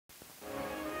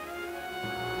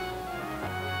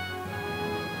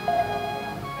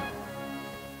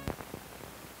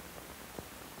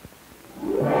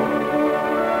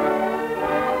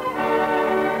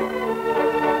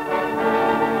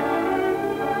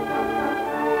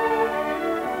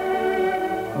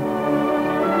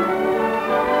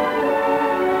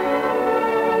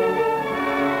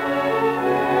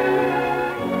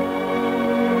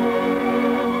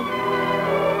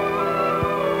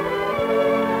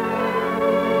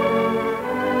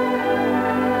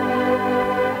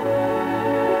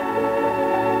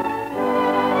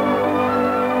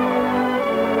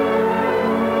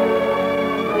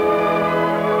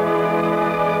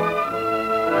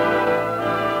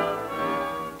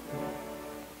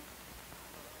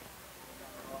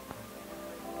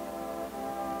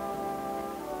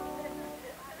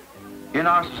In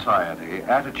our society,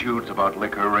 attitudes about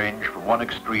liquor range from one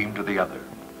extreme to the other.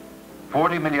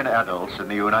 40 million adults in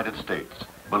the United States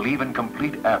believe in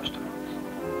complete abstinence.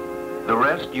 The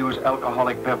rest use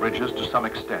alcoholic beverages to some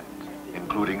extent,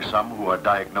 including some who are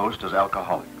diagnosed as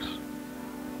alcoholics.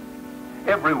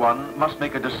 Everyone must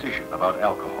make a decision about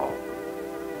alcohol.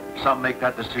 Some make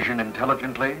that decision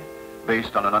intelligently,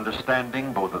 based on an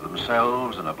understanding both of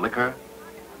themselves and of liquor.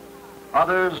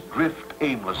 Others drift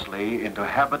aimlessly into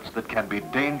habits that can be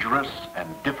dangerous and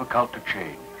difficult to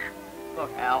change. Look,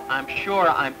 Al, I'm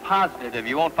positive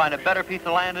you won't find a better piece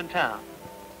of land in town.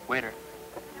 Waiter,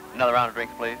 another round of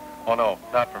drinks, please. Oh, no,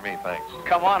 not for me, thanks.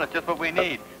 Come on, it's just what we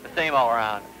need. The same all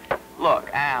around. Look,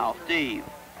 Al, Steve,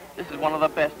 this is one of the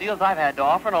best deals I've had to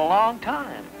offer in a long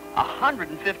time.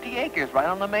 150 acres right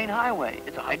on the main highway.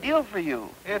 It's ideal for you.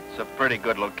 It's a pretty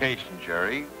good location,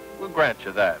 Jerry. We'll grant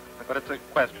you that. But it's a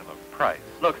question of price.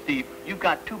 Look, Steve, you've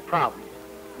got two problems.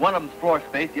 One of them's floor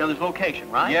space, the other's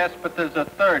location, right? Yes, but there's a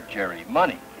third, Jerry.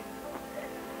 Money.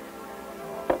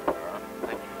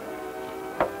 Thank you.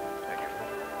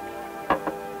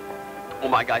 Oh,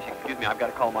 my gosh, excuse me. I've got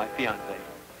to call my fiancé.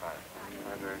 Hi,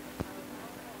 Jerry.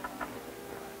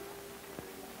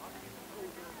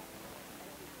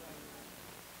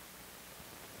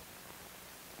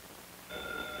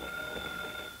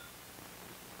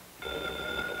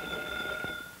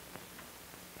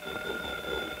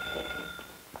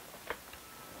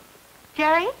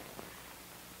 Jerry?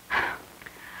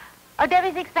 Oh,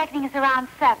 Debbie's expecting us around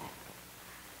 7.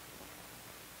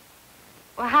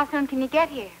 Well, how soon can you get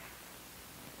here?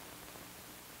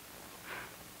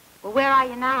 Well, where are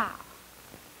you now?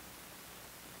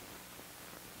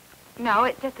 No,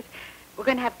 it's just that we're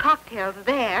going to have cocktails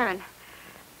there and...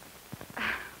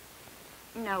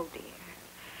 No, dear.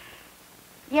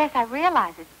 Yes, I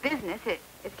realize it's business.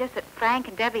 It's just that Frank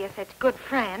and Debbie are such good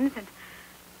friends and...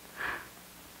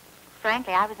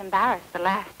 Frankly, I was embarrassed the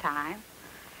last time.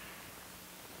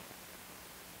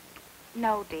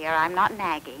 No, dear, I'm not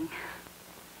nagging.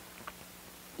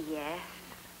 Yes.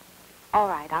 All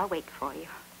right, I'll wait for you.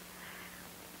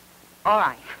 All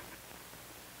right.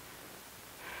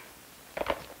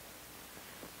 Jerry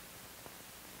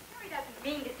doesn't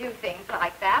mean to do things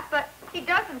like that, but he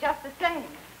does them just the same.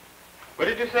 What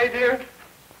did you say, dear?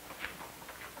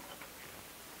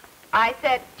 I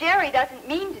said, Jerry doesn't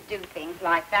mean to do things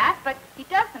like that, but he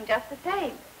does them just the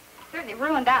same. Certainly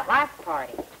ruined that last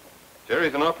party.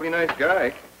 Jerry's an awfully nice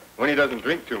guy when he doesn't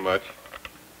drink too much.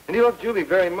 And he loves Julie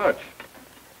very much.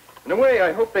 In a way,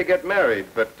 I hope they get married,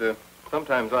 but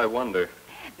sometimes I wonder.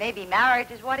 Maybe marriage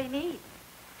is what he needs.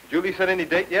 Julie set any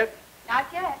date yet? Not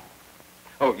yet.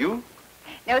 Oh, you?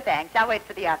 No, thanks. I'll wait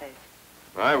for the others.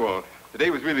 I won't.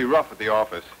 Today was really rough at the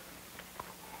office.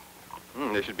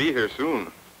 They should be here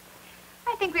soon.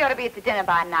 I think we ought to be at the dinner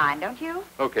by 9, don't you?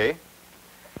 Okay.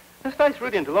 It's nice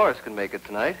Rudy and Dolores can make it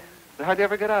tonight. They hardly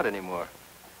ever get out anymore.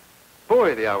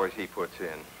 Boy, the hours he puts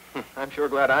in. I'm sure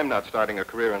glad I'm not starting a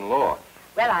career in law.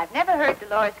 Well, I've never heard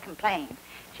Dolores complain.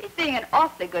 She's being an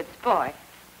awfully good sport.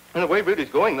 And the way Rudy's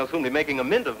going, they'll soon be making a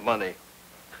mint of money.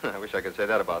 I wish I could say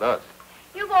that about us.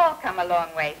 You've all come a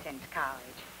long way since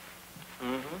college.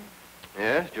 Mm-hmm.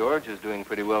 Yes, George is doing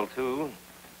pretty well, too.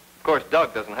 Of course,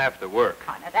 Doug doesn't have to work.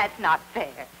 Oh, now, that's not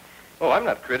fair. Oh, I'm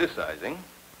not criticizing.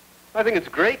 I think it's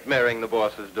great marrying the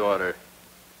boss's daughter.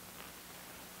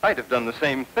 I'd have done the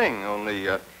same thing, only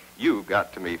you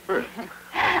got to me first.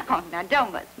 Oh, now,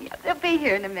 don't bust me up. They'll be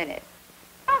here in a minute.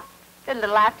 Oh, it's a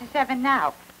little after 7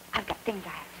 now. I've got things I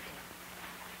have to do.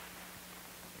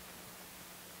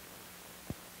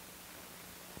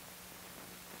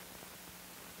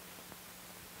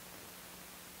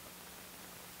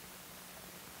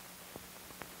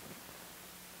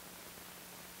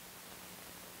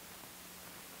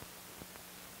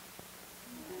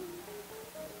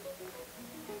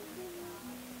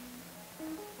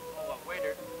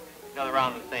 Another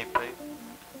round of the same, please.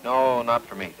 No, not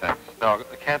for me, thanks. No,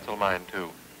 cancel mine,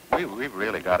 too. We've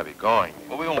really got to be going.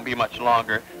 Well, we won't be much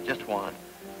longer. Just one.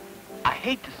 I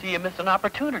hate to see you miss an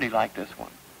opportunity like this one.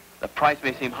 The price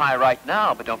may seem high right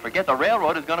now, but don't forget the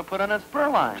railroad is going to put in a spur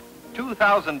line.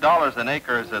 $2,000 an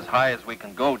acre is as high as we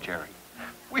can go, Jerry.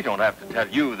 We don't have to tell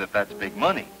you that that's big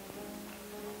money.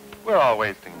 We're all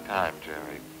wasting time,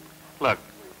 Jerry. Look,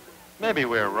 maybe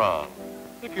we're wrong.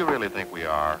 If you really think we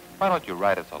are, why don't you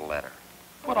write us a letter?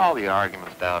 Put all the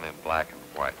arguments down in black and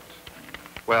white.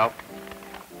 Well,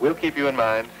 we'll keep you in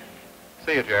mind.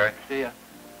 See you, Jerry. See ya.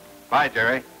 Bye,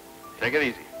 Jerry. Take it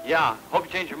easy. Yeah, hope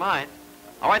you change your mind.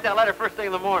 I'll write that letter first thing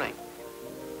in the morning.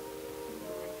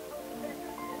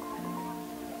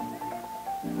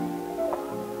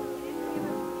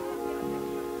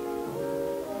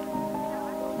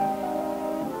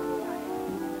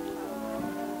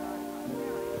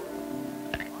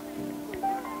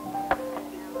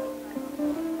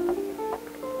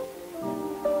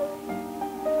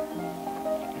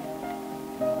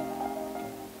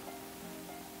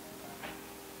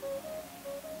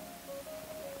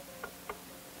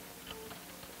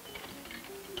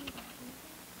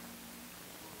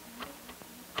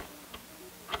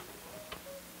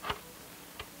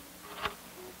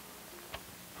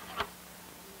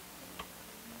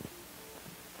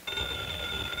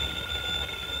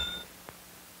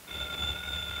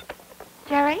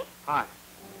 Hi.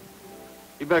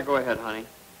 You better go ahead, honey.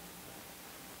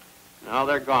 No,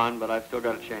 they're gone, but I've still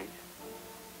got to change.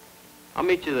 I'll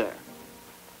meet you there.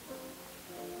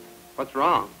 What's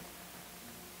wrong?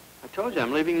 I told you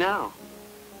I'm leaving now.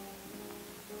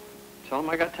 Tell them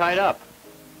I got tied up.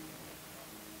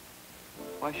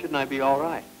 Why shouldn't I be all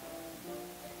right?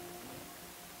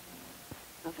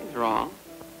 Nothing's wrong.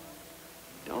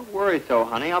 Don't worry so,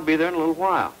 honey. I'll be there in a little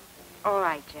while. All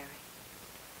right, Jerry.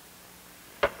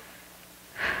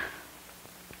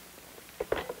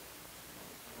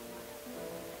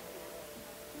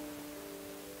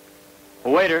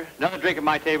 Waiter, another drink at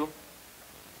my table.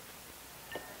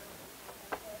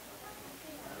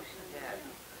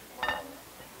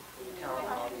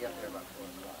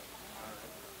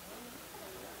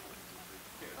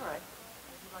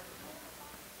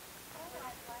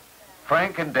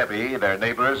 Frank and Debbie, their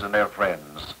neighbors and their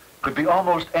friends, could be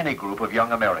almost any group of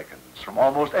young Americans from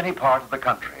almost any part of the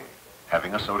country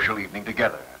having a social evening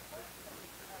together.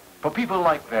 For people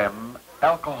like them,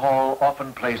 alcohol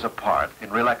often plays a part in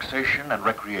relaxation and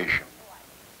recreation.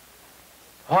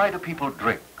 Why do people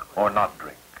drink or not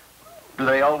drink? Do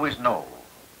they always know?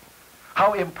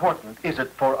 How important is it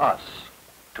for us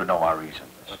to know our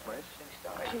reasons?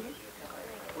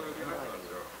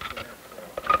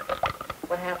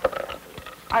 What happened?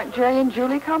 Aren't Jerry and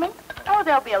Julie coming? Oh,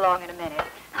 they'll be along in a minute.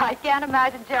 I can't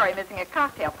imagine Jerry missing a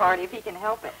cocktail party if he can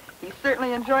help it. He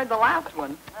certainly enjoyed the last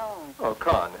one. Oh,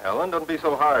 come on, Helen. Don't be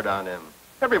so hard on him.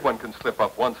 Everyone can slip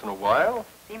up once in a while.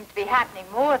 Seems to be happening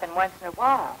more than once in a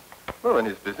while. Well, in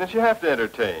his business, you have to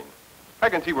entertain. I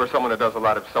can see where someone who does a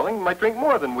lot of selling might drink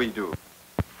more than we do.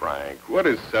 Frank, what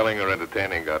has selling or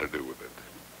entertaining got to do with it?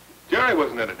 Jerry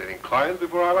wasn't entertaining clients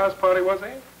before our last party, was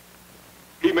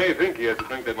he? He may think he has to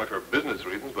drink that much for business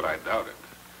reasons, but I doubt it.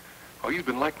 Oh, he's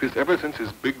been like this ever since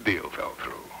his big deal fell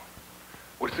through.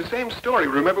 Well, it's the same story.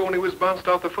 Remember when he was bounced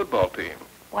off the football team?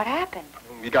 What happened?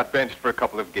 He got benched for a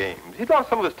couple of games. He lost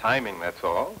some of his timing, that's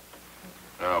all.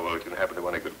 Oh, well, it can happen to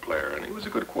any good player, and he was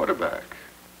a good quarterback.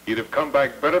 He'd have come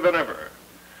back better than ever.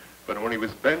 But when he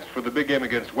was benched for the big game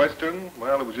against Western,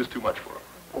 well, it was just too much for him.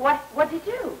 What'd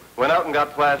he do? Went out and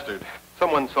got plastered.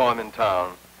 Someone saw him in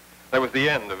town. That was the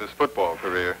end of his football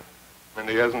career. And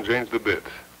he hasn't changed a bit.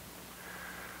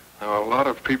 Now, a lot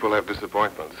of people have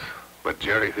disappointments, but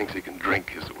Jerry thinks he can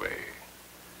drink his way.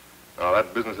 Now,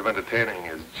 that business of entertaining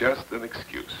is just an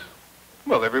excuse.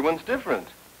 Well, everyone's different.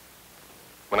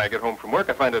 When I get home from work,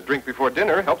 I find a drink before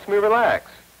dinner helps me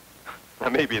relax. Now,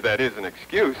 maybe that is an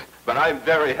excuse, but I'm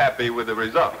very happy with the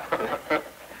result.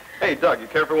 Hey, Doug, you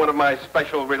care for one of my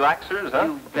special relaxers, huh?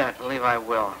 You bet. Believe I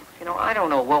will. You know, I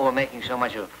don't know what we're making so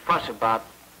much of a fuss about.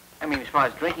 I mean, as far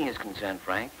as drinking is concerned,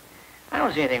 Frank, I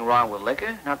don't see anything wrong with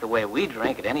liquor. Not the way we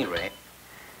drink, at any rate.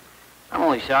 I'm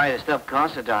only sorry the stuff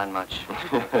costs a darn much.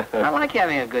 I like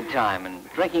having a good time, and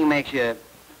drinking makes you,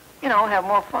 have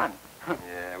more fun.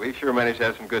 Yeah, we sure managed to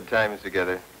have some good times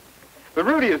together. But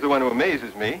Rudy is the one who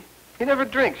amazes me. He never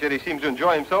drinks, yet he seems to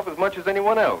enjoy himself as much as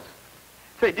anyone else.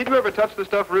 Say, did you ever touch the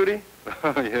stuff, Rudy?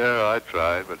 Yeah, I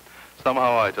tried, but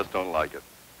somehow I just don't like it.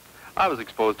 I was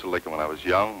exposed to liquor when I was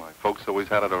young. My folks always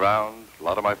had it around. A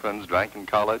lot of my friends drank in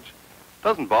college. It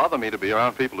doesn't bother me to be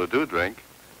around people who do drink.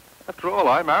 After all,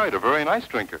 I married a very nice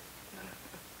drinker.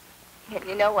 And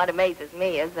you know what amazes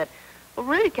me is that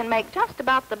Rudy can make just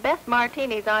about the best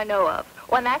martinis I know of.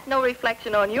 Well, and that's no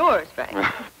reflection on yours, Frank.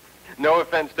 No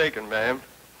offense taken, ma'am.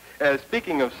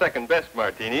 Speaking of second best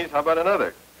martinis, how about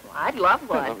another? Well, I'd love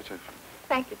one.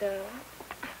 Thank you, darling.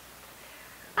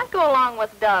 I'd go along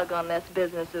with Doug on this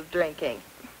business of drinking.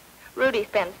 Rudy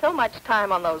spends so much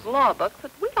time on those law books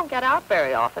that we don't get out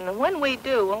very often, and when we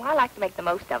do, well, I like to make the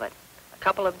most of it. A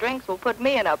couple of drinks will put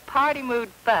me in a party mood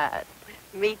fast.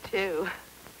 Me too.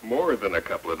 More than a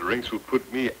couple of drinks will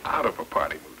put me out of a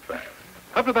party mood fast.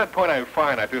 Up to that point, I'm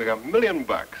fine. I feel like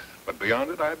 $1,000,000. But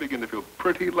beyond it, I begin to feel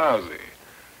pretty lousy.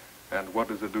 And what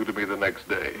does it do to me the next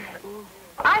day?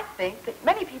 I think that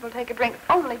many people take a drink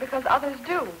only because others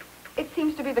do. It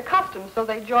seems to be the custom, so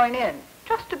they join in,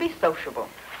 just to be sociable.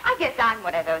 I guess I'm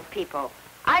one of those people.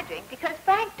 I drink because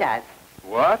Frank does.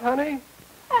 What, honey?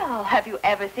 Well, have you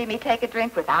ever seen me take a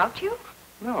drink without you?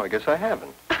 No, I guess I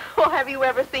haven't. Well, have you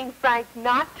ever seen Frank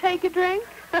not take a drink?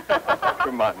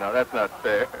 Come on now, that's not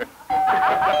fair.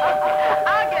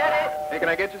 I'll get it. Hey, can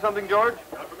I get you something, George?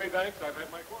 Not for me, thanks. I've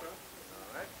had my quota.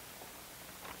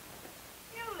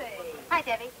 Julie. Hi,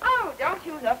 Debbie. Oh, don't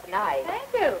you look nice.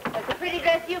 Thank you. That's a pretty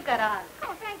dress you've got on.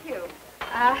 Oh, thank you.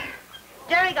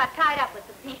 Jerry got tied up with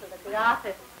some people at the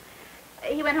office.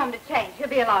 He went home to change. He'll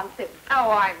be along soon. Oh,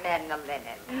 I'm mending the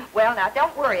linen. Well, now,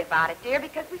 don't worry about it, dear,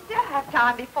 because we still have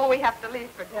time before we have to leave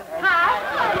for dinner.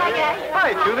 Huh? Hi, Dad.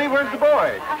 Hi, Julie. Where's the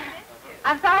boy?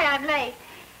 I'm sorry I'm late.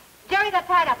 Jerry got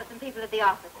tied up with some people at the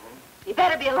office. You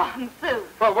better be along soon.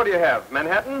 Well, what do you have?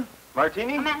 Manhattan?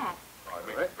 Martini? Manhattan.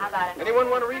 How about it? Anyone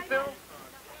want a refill?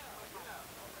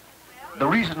 The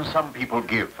reasons some people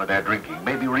give for their drinking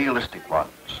may be realistic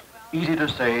ones, easy to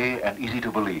say and easy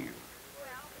to believe.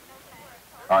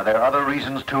 Are there other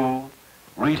reasons, too?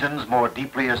 Reasons more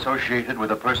deeply associated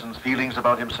with a person's feelings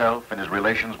about himself and his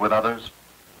relations with others?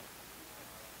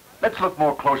 Let's look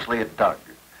more closely at Doug.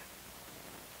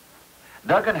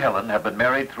 Doug and Helen have been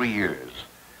married 3 years.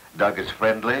 Doug is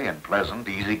friendly and pleasant,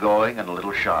 easygoing, and a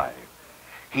little shy.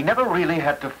 He never really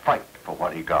had to fight for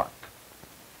what he got.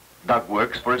 Doug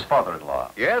works for his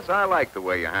father-in-law. Yes, I like the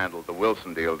way you handled the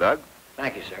Wilson deal, Doug.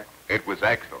 Thank you, sir. It was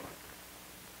excellent.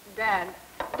 Dad,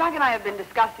 Doug and I have been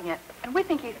discussing it, and we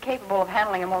think he's capable of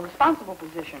handling a more responsible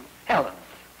position. Helen.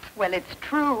 Well, it's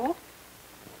true.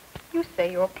 You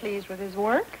say you're pleased with his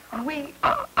work.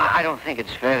 I don't think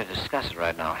it's fair to discuss it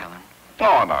right now, Helen.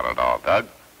 Oh, not at all, Doug.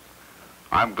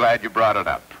 I'm glad you brought it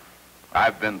up.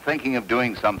 I've been thinking of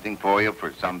doing something for you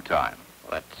for some time.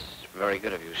 Well, that's very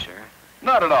good of you, sir.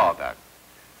 Not at all, Doug.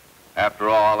 After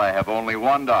all, I have only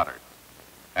one daughter,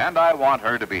 and I want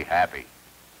her to be happy.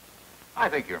 I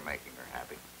think you're making her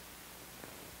happy.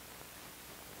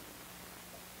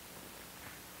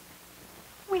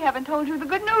 We haven't told you the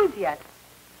good news yet.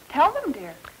 Tell them,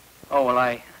 dear. Oh,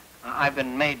 well, I've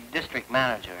been made district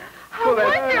manager. How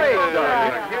wonderful!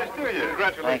 Doug. Here's to you.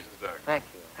 Congratulations, Doug. Thank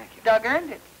you, thank you. Doug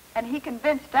earned it, and he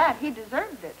convinced Dad he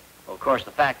deserved it. Well, of course,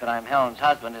 the fact that I'm Helen's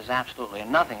husband has absolutely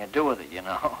nothing to do with it, you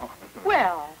know.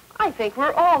 Well, I think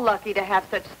we're all lucky to have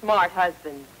such smart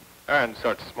husbands. And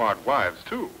such smart wives,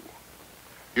 too.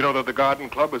 You know that the Garden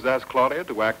Club has asked Claudia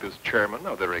to act as chairman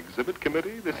of their exhibit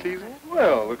committee this season?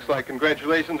 Well, looks like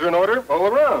congratulations are in order all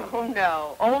around. Oh,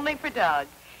 no, only for Doug.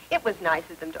 It was nice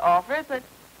of them to offer it, but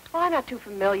well, I'm not too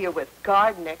familiar with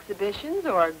garden exhibitions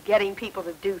or getting people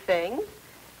to do things,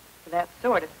 that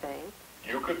sort of thing.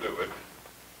 You could do it.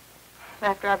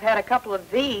 After I've had a couple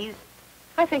of these,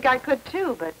 I think I could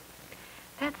too, but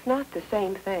that's not the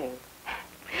same thing.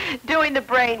 Doing the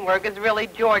brain work is really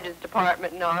George's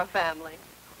department in our family.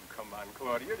 Come on,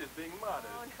 Claudia, you're just being modest.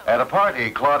 Oh, no. At a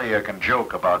party, Claudia can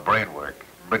joke about brain work,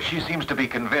 but she seems to be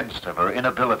convinced of her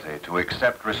inability to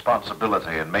accept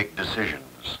responsibility and make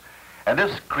decisions. And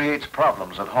this creates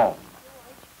problems at home.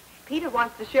 Peter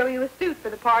wants to show you a suit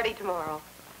for the party tomorrow.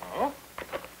 Oh?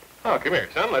 Oh, come here,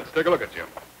 son. Let's take a look at you.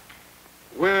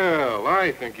 Well,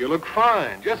 I think you look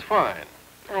fine, just fine.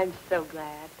 I'm so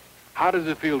glad. How does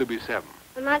it feel to be 7?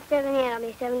 I'm not 7 yet. I'll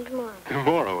be 7 tomorrow.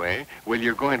 Tomorrow, eh? Well,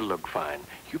 you're going to look fine.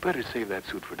 You better save that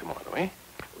suit for tomorrow, eh?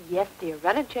 Yes, dear.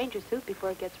 Run and change your suit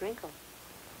before it gets wrinkled.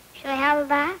 Should I have a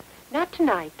bath? Not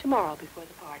tonight. Tomorrow before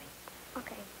the party.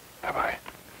 Okay. Bye-bye.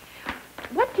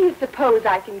 What do you suppose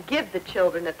I can give the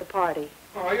children at the party?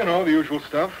 Oh, you know, the usual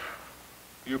stuff.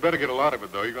 You better get a lot of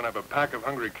it, though. You're going to have a pack of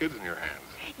hungry kids in your hands.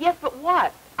 Yes, but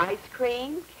what? Ice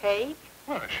cream? Cake?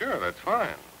 Well, sure, that's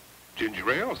fine. Ginger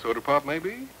ale, soda pop,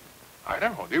 maybe? I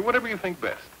don't know, dear. Whatever you think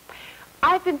best.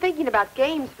 I've been thinking about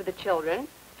games for the children.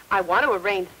 I want to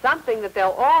arrange something that they'll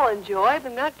all enjoy, but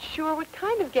I'm not sure what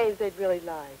kind of games they'd really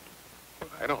like. Well,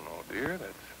 I don't know, dear.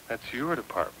 That's your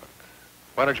department.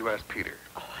 Why don't you ask Peter?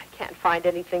 Oh, I can't find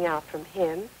anything out from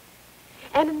him.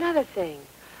 And another thing.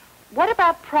 What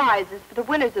about prizes for the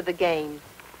winners of the games?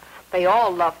 They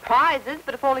all love prizes,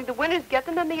 but if only the winners get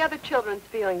them, then the other children's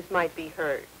feelings might be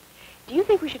hurt. Do you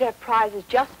think we should have prizes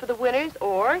just for the winners,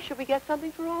 or should we get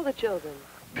something for all the children?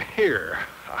 Dear,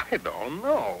 I don't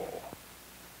know.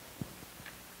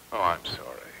 Oh, I'm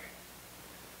sorry.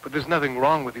 But there's nothing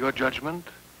wrong with your judgment.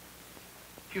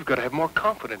 You've got to have more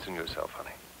confidence in yourself,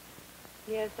 honey.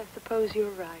 Yes, I suppose you're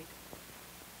right.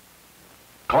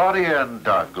 Claudia and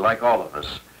Doug, like all of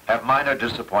us, have minor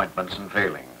disappointments and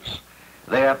failings.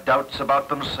 They have doubts about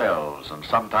themselves, and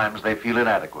sometimes they feel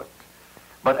inadequate.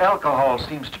 But alcohol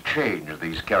seems to change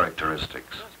these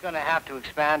characteristics. We're going to have to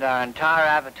expand our entire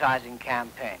advertising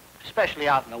campaign, especially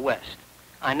out in the West.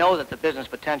 I know that the business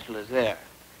potential is there.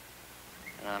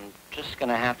 And I'm just going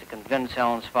to have to convince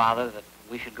Helen's father that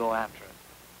we should go after it.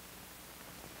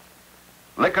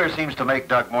 Liquor seems to make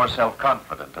Doug more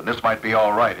self-confident, and this might be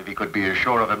all right if he could be as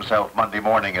sure of himself Monday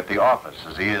morning at the office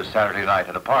as he is Saturday night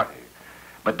at a party.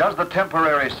 But does the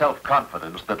temporary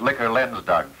self-confidence that liquor lends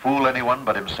Doug fool anyone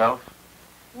but himself?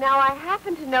 Now, I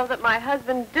happen to know that my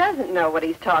husband doesn't know what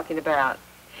he's talking about.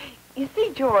 You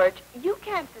see, George, you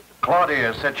can't...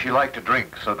 Claudia said she liked to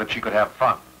drink so that she could have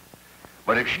fun.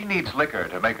 But if she needs liquor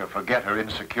to make her forget her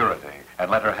insecurity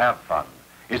and let her have fun,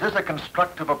 is this a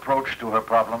constructive approach to her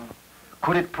problem?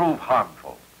 Could it prove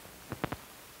harmful?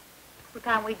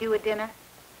 What time we do at dinner?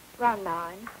 Around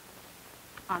 9.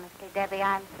 Honestly, Debbie,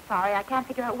 I'm sorry. I can't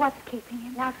figure out what's keeping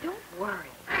him. Now, don't worry.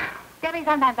 Debbie,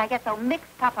 sometimes I get so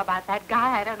mixed up about that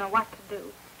guy, I don't know what to do.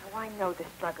 Oh, I know the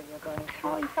struggle you're going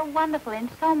through. Oh, he's so wonderful in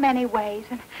so many ways,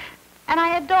 and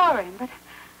I adore him, but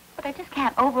I just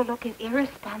can't overlook his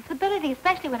irresponsibility,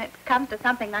 especially when it comes to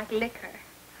something like liquor.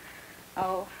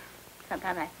 Oh,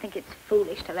 sometimes I think it's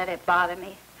foolish to let it bother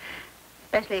me,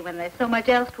 especially when there's so much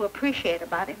else to appreciate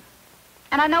about him.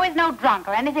 And I know he's no drunk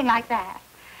or anything like that.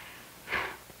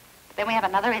 But then we have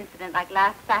another incident like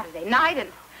last Saturday night, and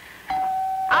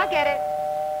I'll get it.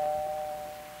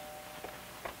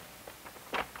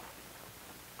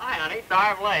 Hi, honey.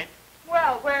 Sorry I'm late.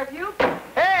 Well, where have you been?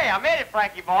 Hey, I made it,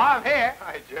 Frankie boy. I'm here.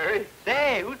 Hi, Jerry.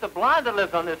 Say, who's the blonde that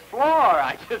lives on this floor?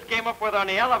 I just came up with her on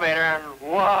the elevator, and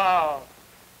whoa.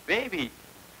 Baby,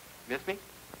 miss me?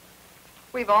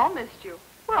 We've all missed you.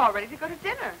 We're all ready to go to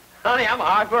dinner. Honey, I'm a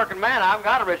hard-working man. I've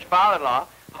got a rich father-in-law.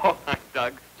 Oh,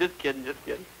 Doug. Just kidding, just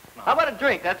kidding. How about a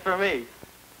drink? That's for me.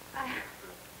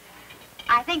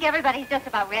 I think everybody's just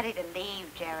about ready to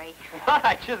leave, Jerry. What?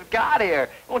 I just got here. It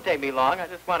won't take me long. I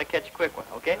just want to catch a quick one,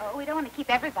 okay? Oh, we don't want to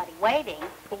keep everybody waiting.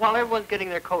 Well, while everyone's getting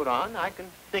their coat on, I can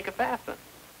think of fast one.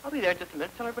 I'll be there in just a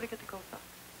minute. Tell everybody to get their coats on.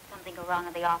 Something go wrong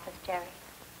in the office, Jerry?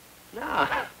 No,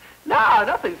 no,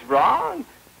 nothing's wrong.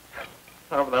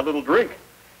 Not with that little drink.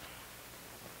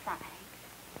 Frank.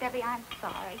 Debbie, I'm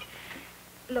sorry.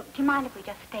 Look, do you mind if we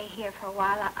just stay here for a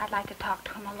while? I'd like to talk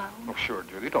to him alone. Oh, sure,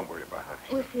 Judy. Don't worry about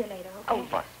it. We'll see you later, okay? Oh,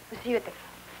 fine. We'll see you at the...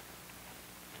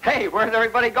 Hey, where's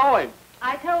everybody going?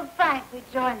 I told Frank we'd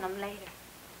join them later.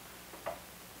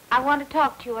 I want to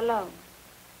talk to you alone.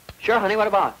 Sure, honey. What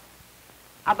about?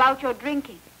 About your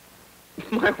drinking.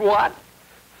 My what?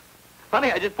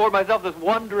 Honey, I just poured myself this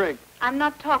one drink. I'm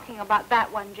not talking about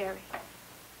that one, Jerry.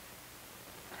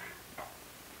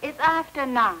 It's after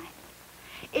 9.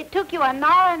 It took you an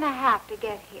hour and a half to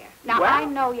get here. Now, Well, I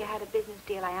know you had a business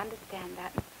deal. I understand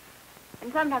that.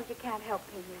 And sometimes you can't help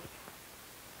being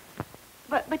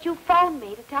late. But you phoned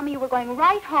me to tell me you were going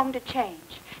right home to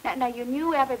change. Now, you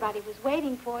knew everybody was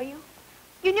waiting for you.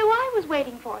 You knew I was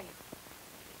waiting for you.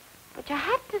 But you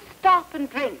had to stop and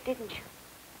drink, didn't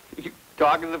you? You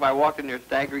talking as if I walked in here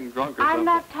staggering drunk or something? I'm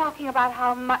not talking about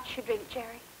how much you drink,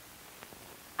 Jerry.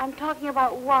 I'm talking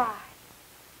about why.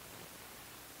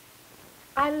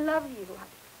 I love you.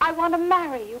 I want to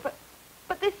marry you,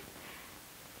 but this...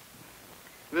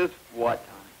 This what,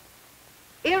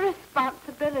 honey?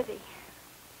 Irresponsibility.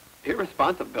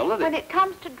 Irresponsibility? When it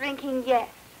comes to drinking, yes.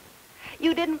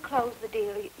 You didn't close the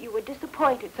deal. You were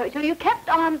disappointed, so you kept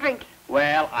on drinking.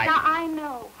 Well, Now, I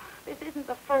know this isn't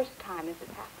the first time this has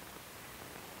happened.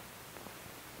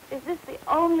 Is this the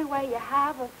only way you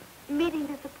have of meeting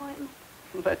disappointment?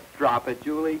 Let's drop it,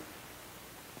 Julie.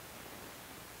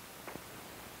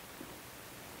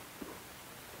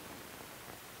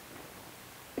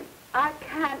 I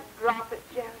can't drop it,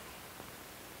 Jerry.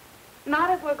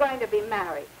 Not if we're going to be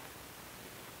married.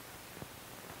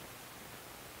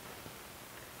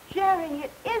 Jerry,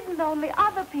 it isn't only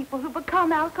other people who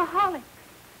become alcoholics.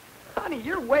 Honey,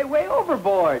 you're way, way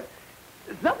overboard.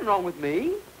 There's nothing wrong with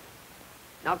me.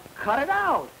 Now cut it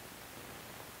out.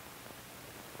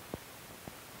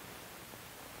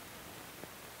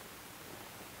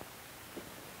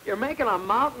 You're making a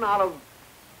mountain out of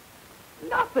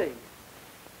nothing.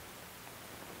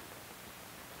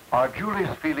 Are Julie's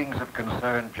feelings of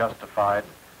concern justified,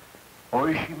 or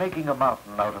is she making a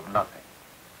mountain out of nothing?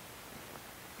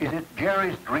 Is it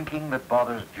Jerry's drinking that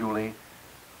bothers Julie,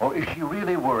 or is she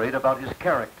really worried about his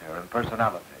character and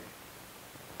personality?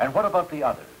 And what about the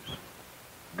others?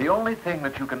 The only thing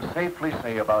that you can safely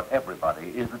say about everybody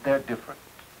is that they're different.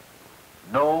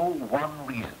 No one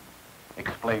reason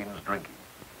explains drinking.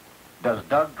 Does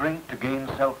Doug drink to gain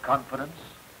self-confidence?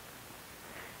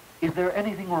 Is there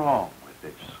anything wrong with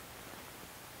this?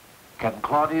 Can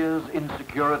Claudia's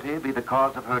insecurity be the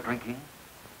cause of her drinking?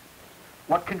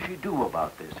 What can she do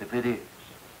about this if it is?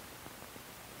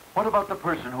 What about the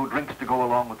person who drinks to go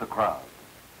along with the crowd?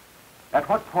 At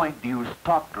what point do you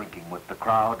stop drinking with the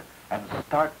crowd and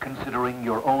start considering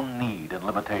your own need and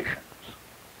limitations?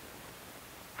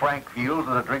 Frank feels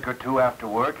that a drink or two after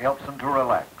work helps him to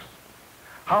relax.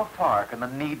 How far can the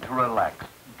need to relax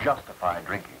justify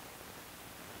drinking?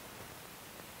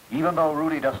 Even though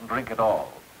Rudy doesn't drink at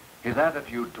all, his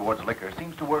attitude towards liquor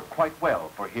seems to work quite well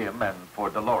for him and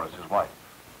for Dolores, his wife.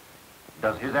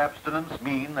 Does his abstinence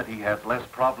mean that he has less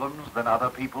problems than other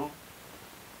people?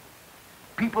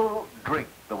 People drink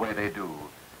the way they do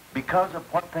because of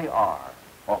what they are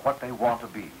or what they want to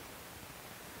be.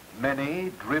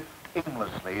 Many drift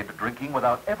aimlessly into drinking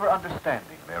without ever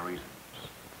understanding their reasons.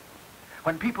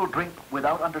 When people drink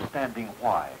without understanding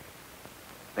why,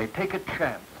 they take a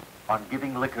chance on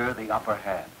giving liquor the upper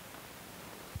hand.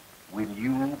 Will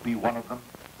you be one of them?